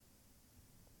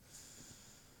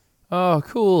Oh,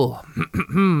 cool.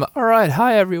 All right.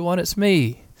 Hi, everyone. It's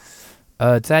me,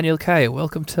 Daniel K.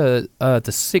 Welcome to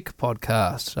the Sick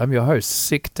Podcast. I'm your host,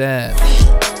 Sick Dan.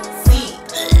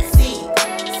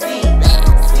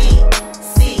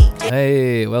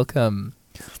 Hey, welcome.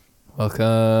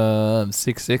 Welcome.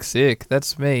 Sick, sick, sick.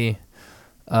 That's me.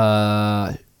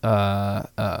 Yeah.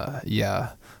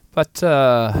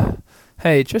 But,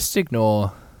 hey, just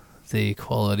ignore the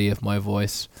quality of my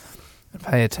voice and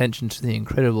pay attention to the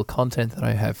incredible content that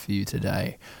I have for you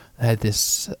today. I had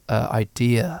this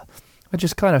idea. I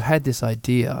just kind of had this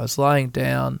idea. I was lying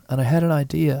down and I had an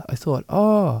idea. I thought,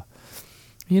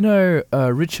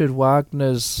 Richard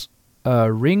Wagner's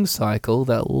Ring Cycle,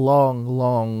 that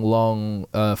long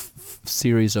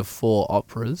series of 4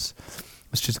 operas.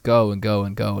 Let's just go and go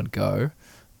and go and go.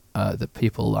 That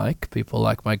people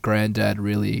like my granddad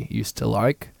really used to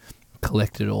like.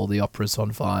 Collected all the operas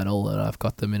on vinyl and I've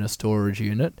got them in a storage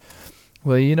unit.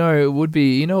 Well, it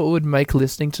would make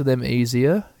listening to them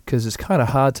easier, because it's kind of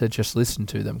hard to just listen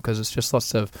to them, because it's just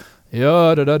lots of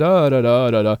and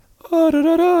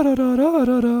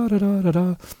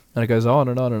it goes on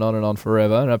and on and on and on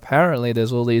forever. And apparently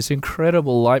there's all these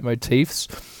incredible leitmotifs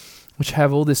which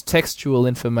have all this textual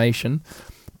information,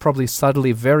 probably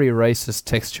subtly very racist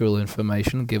textual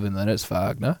information, given that it's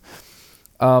Wagner.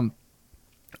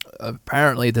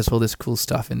 Apparently there's all this cool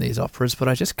stuff in these operas, but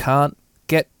I just can't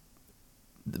get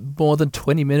more than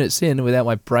 20 minutes in without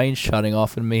my brain shutting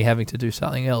off and me having to do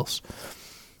something else.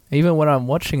 Even when I'm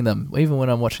watching them, even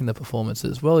when I'm watching the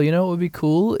performances. Well, what would be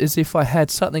cool is if I had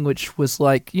something which was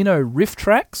like, riff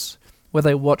tracks, where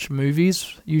they watch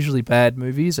movies, usually bad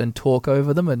movies, and talk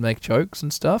over them and make jokes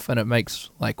and stuff, and it makes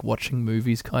like watching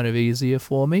movies kind of easier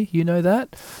for me. You know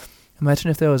that?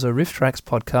 Imagine if there was a Riff Tracks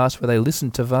podcast where they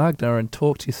listened to Wagner and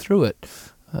talked you through it,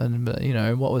 and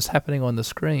what was happening on the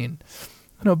screen.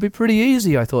 And it would be pretty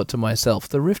easy, I thought to myself.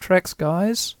 The Riff Tracks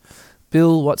guys,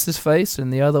 Bill What's-His-Face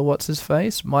and the other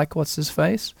What's-His-Face, Mike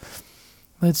What's-His-Face,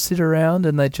 they'd sit around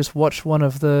and they'd just watch one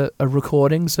of the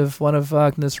recordings of one of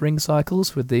Wagner's Ring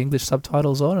Cycles with the English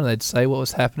subtitles on, and they'd say what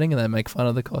was happening and they'd make fun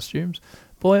of the costumes.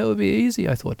 Boy, it would be easy,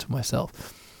 I thought to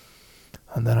myself.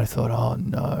 And then I thought,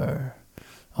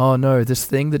 oh no, this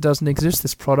thing that doesn't exist,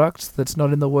 this product that's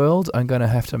not in the world, I'm going to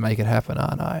have to make it happen,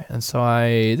 aren't I? And so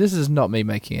this is not me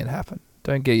making it happen.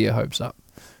 Don't get your hopes up.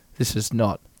 This is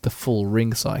not the full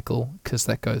Ring Cycle, because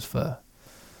that goes for...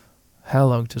 How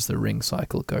long does the Ring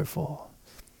Cycle go for?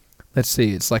 Let's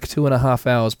see, it's like 2.5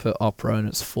 hours per opera, and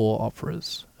it's 4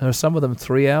 operas. And are some of them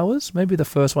 3 hours? Maybe the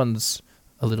first one's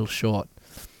a little short.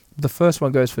 The first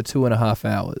one goes for 2.5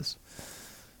 hours.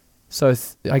 So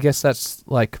I guess that's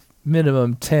like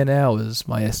minimum 10 hours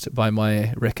by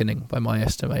my reckoning, by my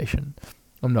estimation.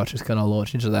 I'm not just going to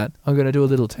launch into that. I'm going to do a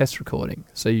little test recording.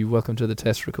 So you're welcome to the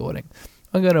test recording.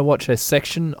 I'm going to watch a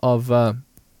section of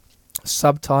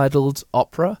subtitled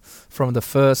opera from the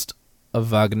first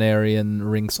of Wagnerian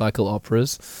Ring Cycle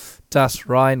operas, Das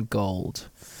Rheingold.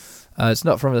 It's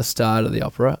not from the start of the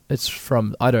opera. It's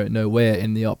from I don't know where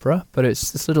in the opera, but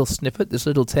it's this little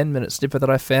 10-minute snippet that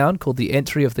I found called The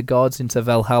Entry of the Gods into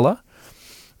Valhalla.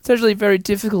 It's actually very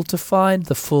difficult to find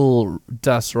the full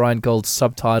Das Rheingold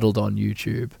subtitled on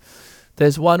YouTube.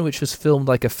 There's one which was filmed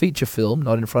like a feature film,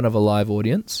 not in front of a live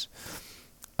audience,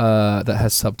 that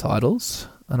has subtitles.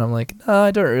 And I'm like, no,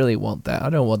 I don't really want that. I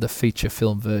don't want the feature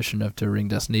film version of Der Ring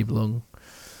das Nibelung.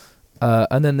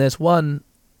 And then there's one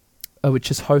which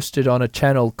is hosted on a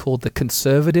channel called The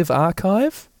Conservative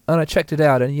Archive. And I checked it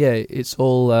out, and yeah, it's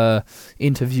all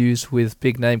interviews with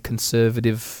big-name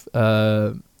conservative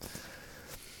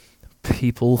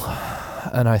people.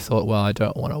 And I thought, well, I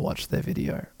don't want to watch their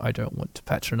video. I don't want to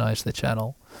patronize their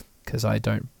channel, because I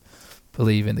don't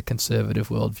believe in the conservative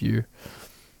worldview.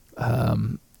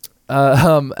 And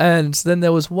then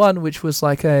there was one which was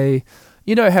like how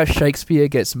Shakespeare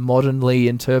gets modernly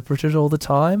interpreted all the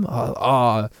time?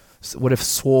 What if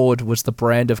sword was the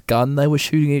brand of gun they were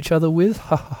shooting each other with?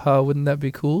 Ha ha ha, wouldn't that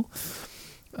be cool?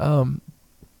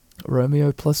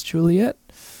 Romeo plus Juliet?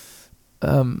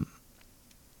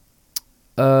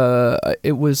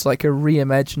 It was like a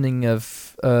reimagining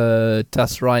of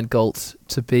Das Rheingold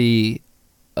to be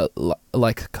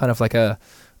like a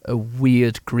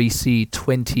weird, greasy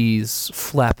 20s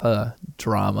flapper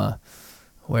drama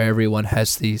where everyone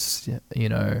has these,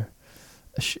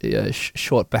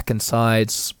 short back and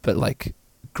sides, but like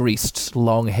greased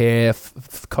long hair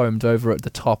combed over at the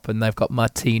top, and they've got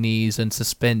martinis and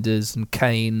suspenders and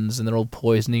canes, and they're all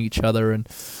poisoning each other, and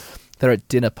they're at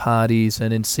dinner parties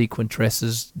and in sequin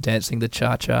dresses dancing the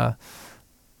cha-cha.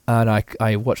 And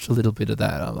I watched a little bit of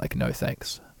that. I'm like, no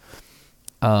thanks.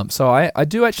 So I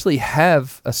do actually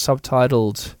have a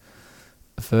subtitled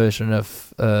version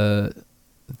of the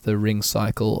Ring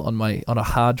Cycle on a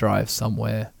hard drive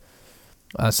somewhere.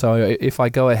 So if I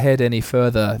go ahead any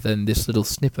further than this little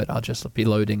snippet, I'll just be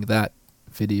loading that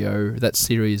video, that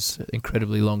series,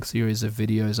 incredibly long series of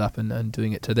videos up and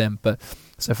doing it to them. But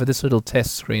so for this little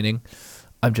test screening,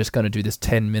 I'm just going to do this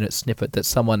 10-minute snippet that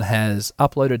someone has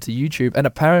uploaded to YouTube and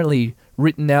apparently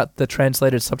written out the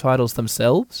translated subtitles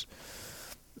themselves.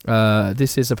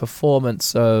 This is a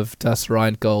performance of Das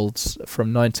Rheingold's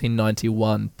from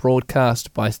 1991,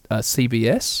 broadcast by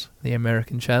CBS, the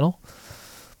American channel,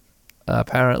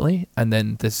 apparently. And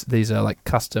then these are like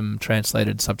custom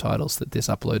translated subtitles that this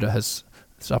uploader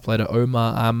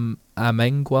Omar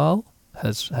Amengwal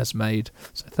has made.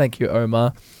 So thank you,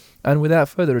 Omar. And without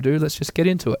further ado, let's just get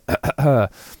into it.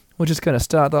 We're just going to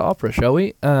start the opera, shall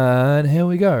we? And here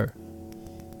we go.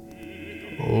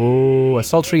 Oh, a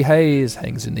sultry haze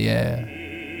hangs in the air.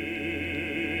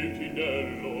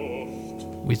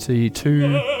 We see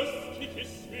two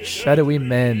shadowy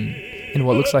men in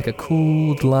what looks like a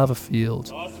cooled lava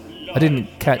field. I didn't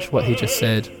catch what he just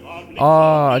said.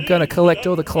 I'm going to collect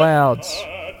all the clouds.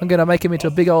 I'm going to make them into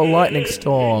a big old lightning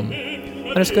storm.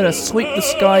 I'm just going to sweep the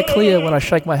sky clear when I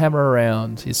shake my hammer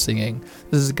around, he's singing.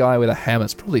 This is a guy with a hammer,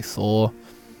 it's probably Thor.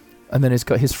 And then he's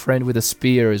got his friend with a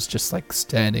spear is just like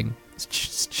standing,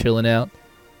 just chilling out.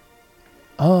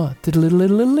 Oh,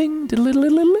 diddle-diddle-diddle-ling,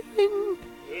 diddle-diddle-diddle-ling.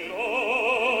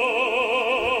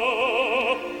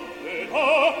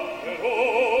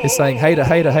 He's saying, hater,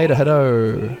 hater, hater,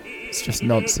 hello. It's just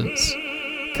nonsense.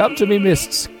 Come to me,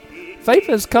 mists.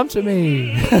 Vapors, come to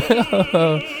me.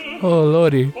 Oh,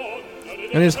 lordy.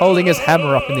 And he's holding his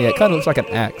hammer up in the air. Kind of looks like an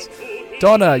axe.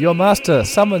 Donna, your master,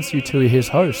 summons you to his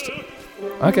host.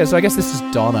 Okay, so I guess this is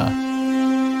Donna.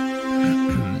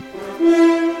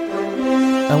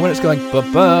 And when it's going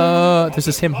ba-ba, this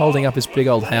is him holding up his big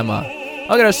old hammer.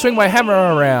 I'm going to swing my hammer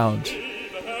around.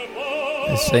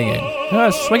 He's singing. No,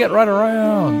 swing it right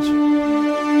around.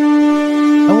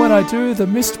 And when I do, the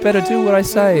mist better do what I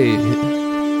say.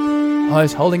 Oh,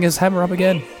 he's holding his hammer up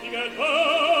again.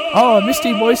 Oh,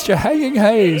 misty moisture, hanging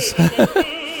haze.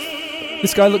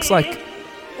 This guy looks like...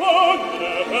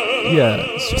 Yeah,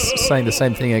 it's just saying the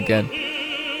same thing again.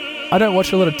 I don't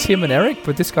watch a lot of Tim and Eric,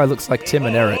 but this guy looks like Tim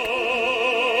and Eric.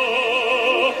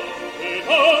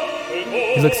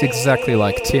 He looks exactly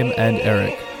like Tim and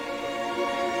Eric.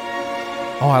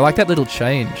 Oh, I like that little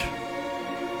change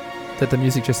that the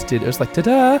music just did. It was like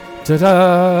da-da,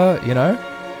 da-da, you know?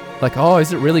 Like, oh,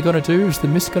 is it really going to do? Is the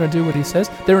mist going to do what he says?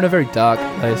 They're in a very dark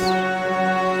place.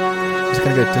 It's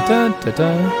going to go da-da,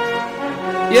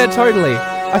 da-da. Yeah, totally.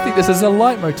 I think this is a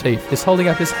leitmotif. He's holding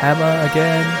up his hammer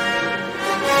again.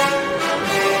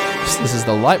 This is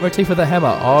the leitmotif of the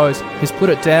hammer. Oh, he's put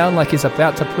it down like he's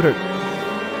about to put it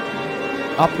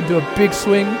up and do a big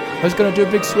swing. Oh, he's going to do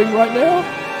a big swing right now.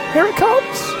 Here it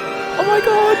comes. Oh my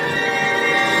god.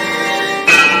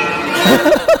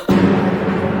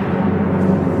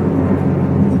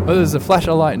 Oh, there's a flash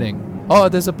of lightning. Oh,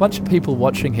 there's a bunch of people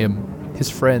watching him. His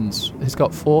friends. He's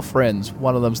got 4 friends.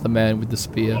 One of them's the man with the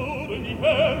spear.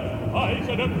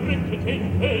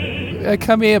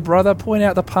 Come here, brother. Point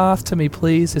out the path to me,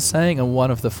 please, he's saying. And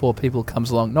one of the 4 people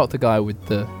comes along. Not the guy with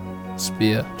the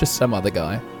spear. Just some other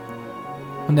guy.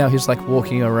 And now he's like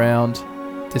walking around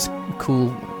this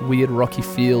cool, weird, rocky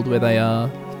field where they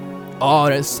are. Oh,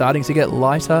 and it's starting to get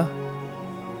lighter.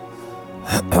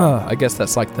 I guess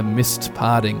that's like the mist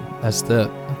parting as the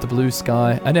blue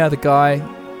sky. And now the guy,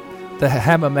 the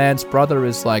hammer man's brother,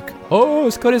 is like, oh,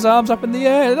 he's got his arms up in the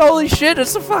air. And holy shit,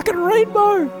 it's a fucking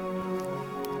rainbow.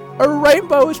 A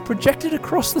rainbow is projected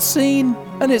across the scene,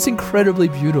 and it's incredibly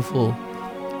beautiful.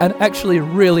 And actually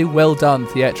really well done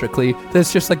theatrically.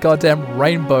 There's just a goddamn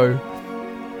rainbow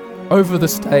over the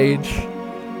stage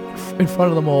in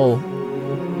front of them all.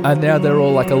 And now they're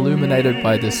all like illuminated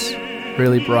by this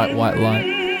really bright white light.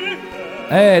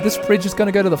 Hey, this bridge is going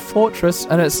to go to the fortress,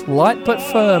 and it's light but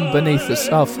firm beneath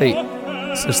our feet,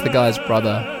 says the guy's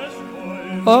brother.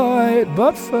 Light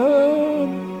but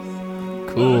firm.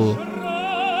 Cool.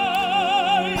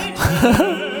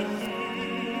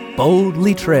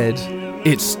 Boldly tread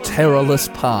its terrorless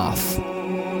path.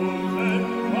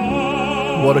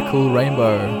 What a cool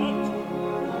rainbow.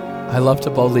 I love to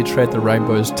boldly tread the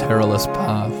rainbow's terrorless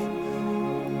path.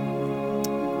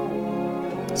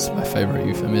 It's my favourite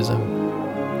euphemism.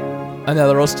 And now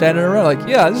they're all standing around like,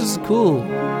 yeah, this is cool.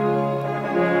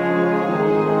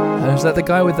 And is that the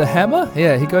guy with the hammer?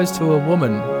 Yeah, he goes to a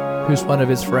woman who's one of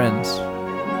his friends.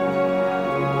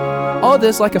 Oh,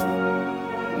 there's like a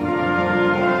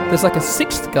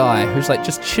 6th guy who's like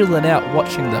just chilling out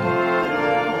watching them.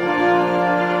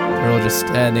 They're all just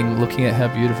standing, looking at how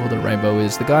beautiful the rainbow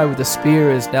is. The guy with the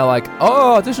spear is now like,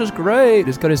 oh, this is great.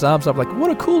 He's got his arms up like, what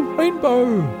a cool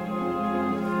rainbow.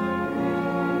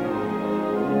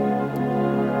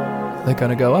 They're going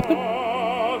to go up it.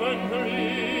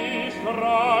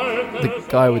 The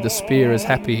guy with the spear is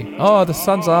happy. Oh, the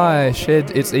sun's eye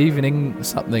shed its evening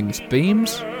somethings.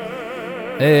 Beams?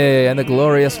 Hey, and the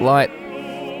glorious light.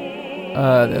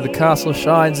 The castle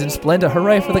shines in splendor.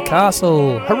 Hooray for the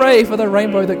castle! Hooray for the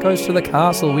rainbow that goes to the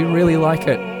castle. We really like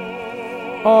it.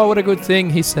 Oh, what a good thing,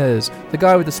 he says. The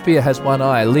guy with the spear has one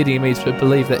eye, leading me to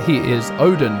believe that he is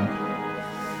Odin.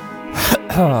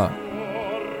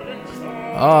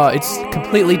 It's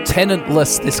completely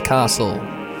tenantless, this castle.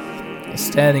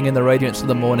 Standing in the radiance of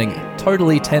the morning.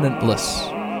 Totally tenantless.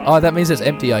 Oh, that means it's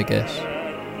empty, I guess.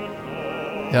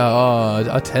 Yeah,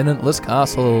 a tenantless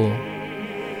castle.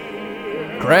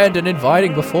 Grand and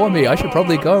inviting before me. I should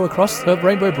probably go across the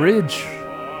Rainbow Bridge.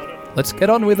 Let's get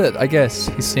on with it, I guess,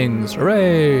 he sings.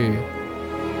 Hooray!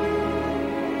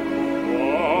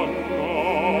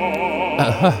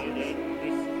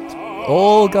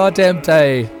 All goddamn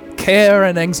day. Care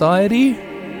and anxiety?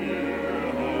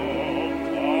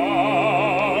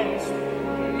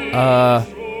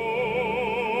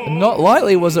 Not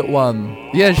lightly was it one.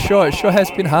 Yeah, sure, it sure has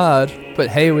been hard. But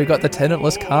hey, we got the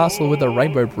tenantless castle with the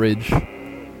Rainbow Bridge.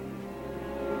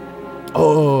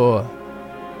 Oh.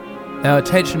 Our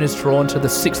attention is drawn to the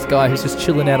sixth guy who's just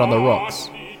chilling out on the rocks.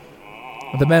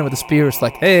 The man with the spear is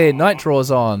like, hey, night draws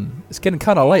on. It's getting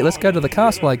kind of late. Let's go to the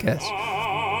castle, I guess.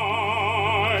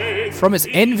 From its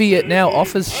envy, it now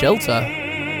offers shelter.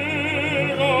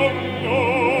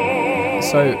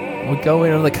 So we go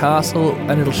into the castle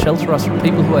and it'll shelter us from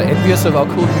people who are envious of our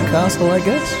cool new castle, I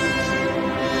guess.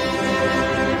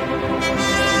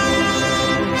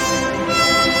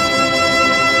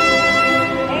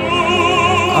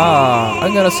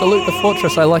 I'm going to salute the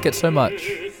fortress. I like it so much.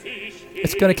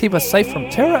 It's going to keep us safe from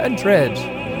terror and dread.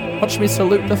 Watch me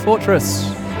salute the fortress.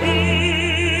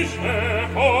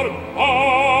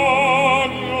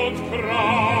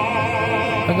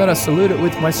 I'm going to salute it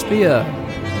with my spear.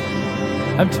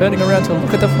 I'm turning around to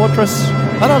look at the fortress,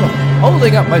 and I'm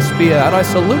holding up my spear, and I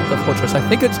salute the fortress. I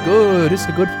think it's good. It's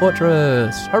a good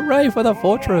fortress. Hooray for the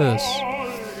fortress.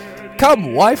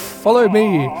 Come, wife, follow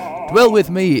me. Dwell with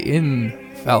me in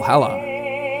Valhalla.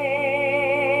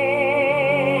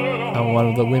 And one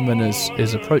of the women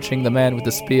is approaching the man with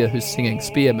the spear who's singing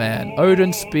Spearman.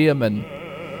 Odin Spearman.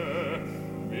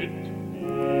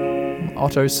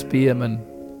 Otto Spearman.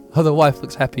 Oh, the wife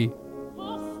looks happy.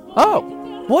 Oh,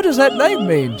 what does that name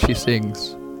mean? She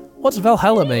sings. What's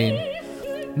Valhalla mean?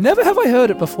 Never have I heard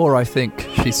it before, I think,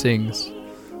 she sings.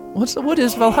 What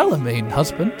does Valhalla mean,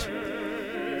 husband?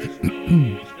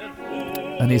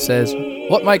 And he says,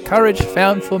 what my courage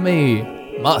found for me,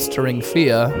 mastering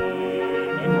fear.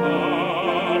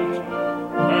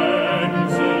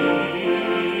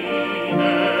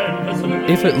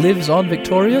 If it lives on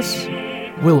victorious,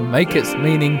 will make its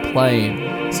meaning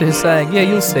plain. So he's saying, yeah,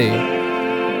 you'll see.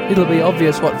 It'll be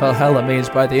obvious what Valhalla means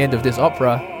by the end of this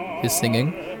opera, he's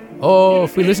singing. Oh,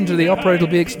 if we listen to the opera, it'll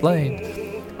be explained.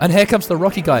 And here comes the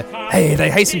Rocky guy. Hey, they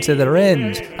hasten to their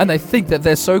end, and they think that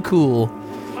they're so cool.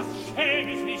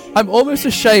 I'm almost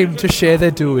ashamed to share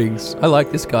their doings. I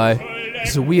like this guy.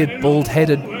 He's a weird,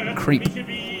 bald-headed creep.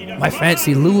 My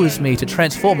fancy lures me to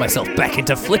transform myself back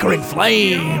into flickering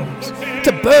flames,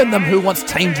 to burn them who once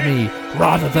tamed me,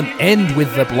 rather than end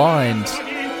with the blind.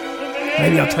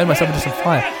 Maybe I'll turn myself into some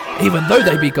fire, even though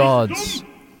they be gods.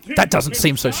 That doesn't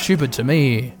seem so stupid to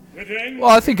me. Well,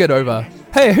 I think it over.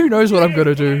 Hey, who knows what I'm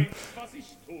gonna do?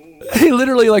 He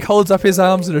literally holds up his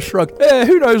arms in a shrug. Yeah,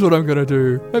 who knows what I'm gonna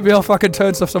do? Maybe I'll fucking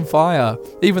turn stuff some fire.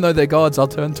 Even though they're gods, I'll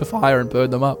turn to fire and burn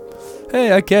them up.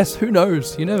 Hey, I guess, who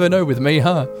knows? You never know with me,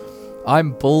 huh?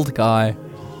 I'm bald guy.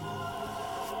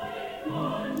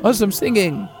 Oh, some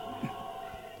singing.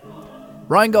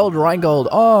 Rheingold, Rheingold.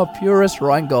 Oh, purest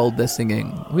Rheingold, they're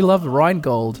singing. We love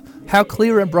Rheingold. How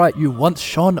clear and bright you once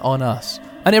shone on us.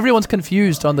 And everyone's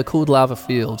confused on the cooled lava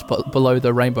fields below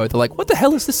the rainbow. They're like, what the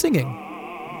hell is this singing?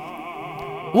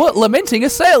 What lamenting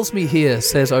assails me here,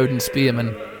 says Odin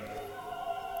Spearman.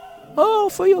 Oh,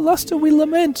 for your luster we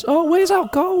lament. Oh, where's our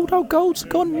gold? Our gold's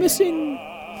gone missing.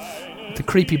 The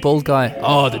creepy bald guy.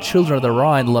 Oh, the children of the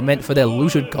Rhine lament for their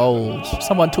looted gold.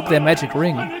 Someone took their magic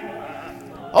ring.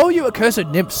 Oh, you accursed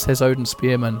nymphs, says Odin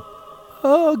Spearman.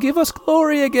 Oh, give us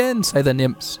glory again, say the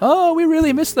nymphs. Oh, we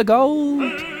really miss the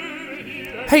gold.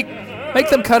 Hey, make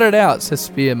them cut it out, says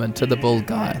Spearman to the bald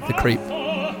guy, the creep.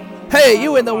 Hey,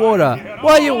 you in the water!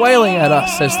 Why are you wailing at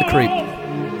us, says the creep.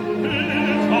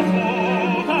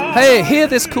 Hey, hear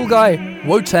this cool guy,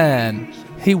 Wotan.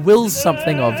 He wills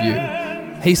something of you.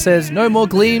 He says, no more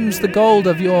gleams the gold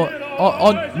of your...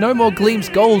 no more gleams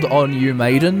gold on you,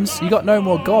 maidens. You got no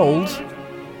more gold.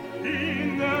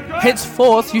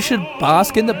 Henceforth, you should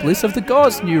bask in the bliss of the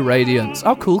gods' new radiance.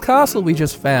 Our cool castle we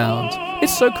just found.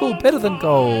 It's so cool, better than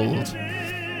gold.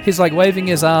 He's like waving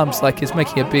his arms like he's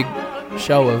making a big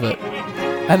show of it.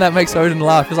 And that makes Odin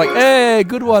laugh. He's like, hey,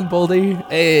 good one, Baldy.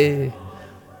 Hey.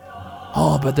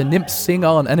 Oh, but the nymphs sing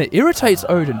on, and it irritates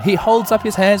Odin. He holds up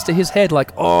his hands to his head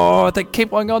like, oh, they keep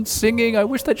going on singing. I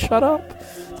wish they'd shut up.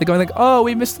 They're going like, oh,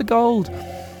 we missed the gold.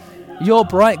 Your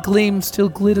bright gleam still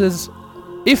glitters.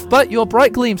 Your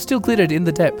bright gleam still glittered in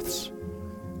the depths.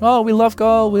 Oh, we love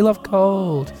gold, we love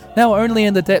gold. Now only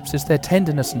in the depths is there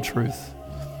tenderness and truth.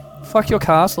 Fuck your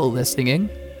castle, they're singing.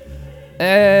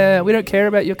 We don't care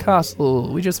about your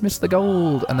castle, we just miss the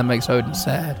gold. And that makes Odin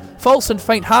sad. False and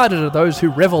faint-hearted are those who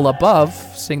revel above,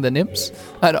 sing the nymphs.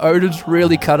 And Odin's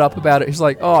really cut up about it. He's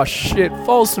like, oh shit,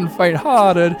 false and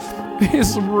faint-hearted.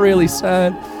 He's really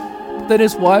sad. But then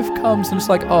his wife comes and it's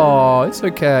like, oh, it's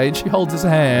okay. And she holds his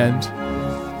hand.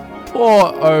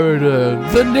 Poor Odin.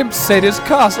 The nymphs said his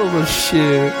castle was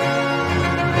shit.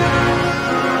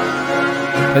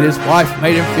 But his wife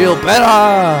made him feel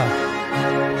better.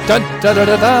 Dun da da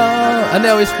da da. And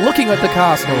now he's looking at the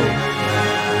castle.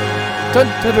 Dun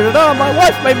da da da da. My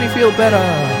wife made me feel better.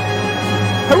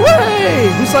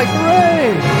 Hooray! He's like,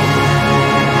 hooray!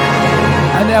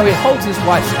 And now he holds his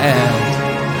wife's hand.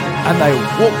 And they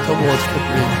walk towards the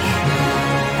bridge.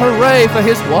 Hooray for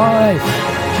his wife!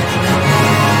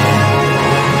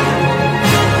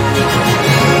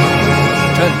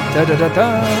 Dun da da da da.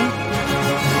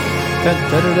 Dun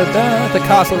da da da da. The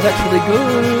castle's actually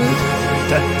good.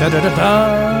 Da, da, da, da, da.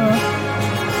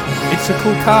 It's a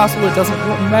cool castle, it doesn't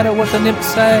matter what the nymphs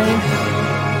say.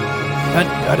 Da,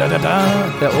 da, da, da, da.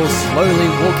 They're all slowly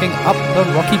walking up the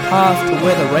rocky path to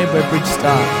where the Rainbow Bridge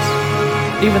starts.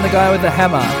 Even the guy with the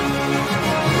hammer.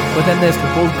 But then there's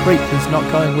the bald creep who's not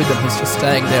going with them, he's just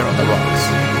staying there on the rocks.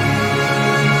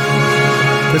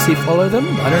 Does he follow them?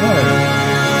 I don't know.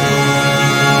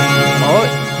 Oh,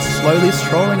 slowly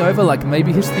strolling over like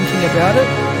maybe he's thinking about it.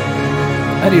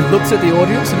 And he looks at the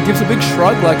audience and gives a big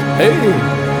shrug like, hey,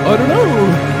 I don't know.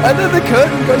 And then the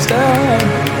curtain goes down.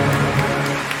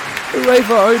 Hooray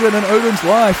for Odin and Odin's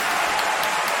wife.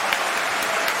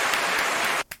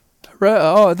 Hooray,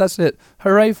 oh, that's it.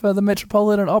 Hooray for the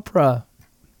Metropolitan Opera.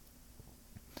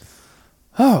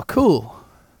 Oh, cool.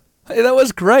 Hey, that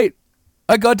was great.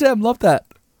 I goddamn love that.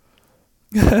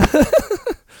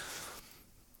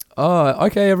 Oh,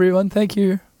 okay, everyone. Thank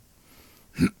you.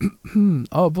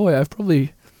 Oh boy, I've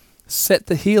probably set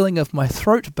the healing of my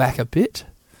throat back a bit,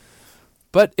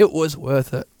 but it was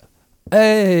worth it.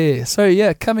 Hey, so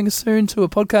yeah, coming soon to a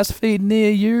podcast feed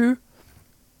near you.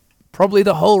 Probably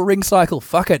the whole Ring Cycle.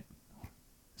 Fuck it.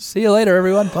 See you later,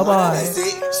 everyone. Bye bye.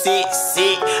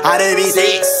 How to be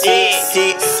sick,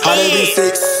 how to be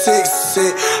sick,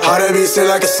 how to be sick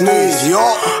like a sneeze, yo.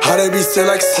 How to be sick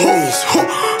like a sneeze,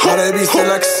 how to be sick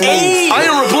like a sneeze. I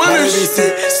am replenished.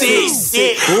 How to be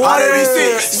sick, how to be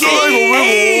sick,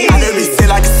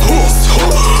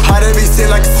 how to be sick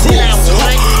like a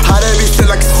sneeze, how to be sick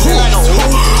like a sneeze,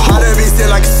 how to be sick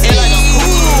like a sneeze,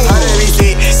 how to be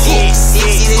sick like a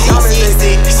sneeze, how to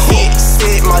be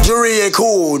sick, my jewelry ain't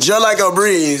cool, just like a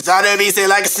breeze. How to be sick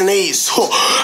like a sneeze.